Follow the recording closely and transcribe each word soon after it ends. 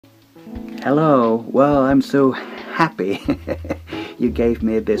Hello, well, I'm so happy you gave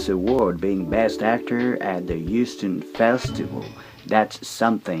me this award being Best Actor at the Houston Festival. That's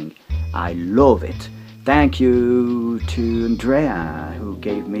something. I love it. Thank you to Andrea who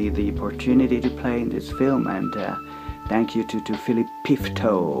gave me the opportunity to play in this film, and thank you to Philip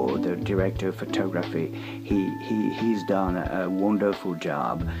Pifto, the director of photography. He's done a wonderful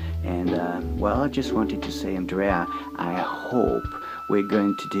job, and well, I just wanted to say, Andrea, I hope we're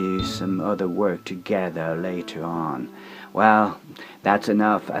going to do some other work together later on. Well, that's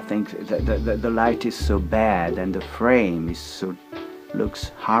enough. I think the light is so bad and the frame is so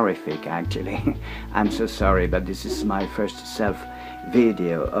looks horrific actually. I'm so sorry, but this is my first self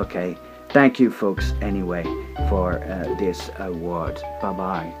video. Okay, thank you folks anyway for this award. Bye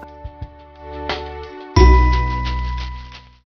bye.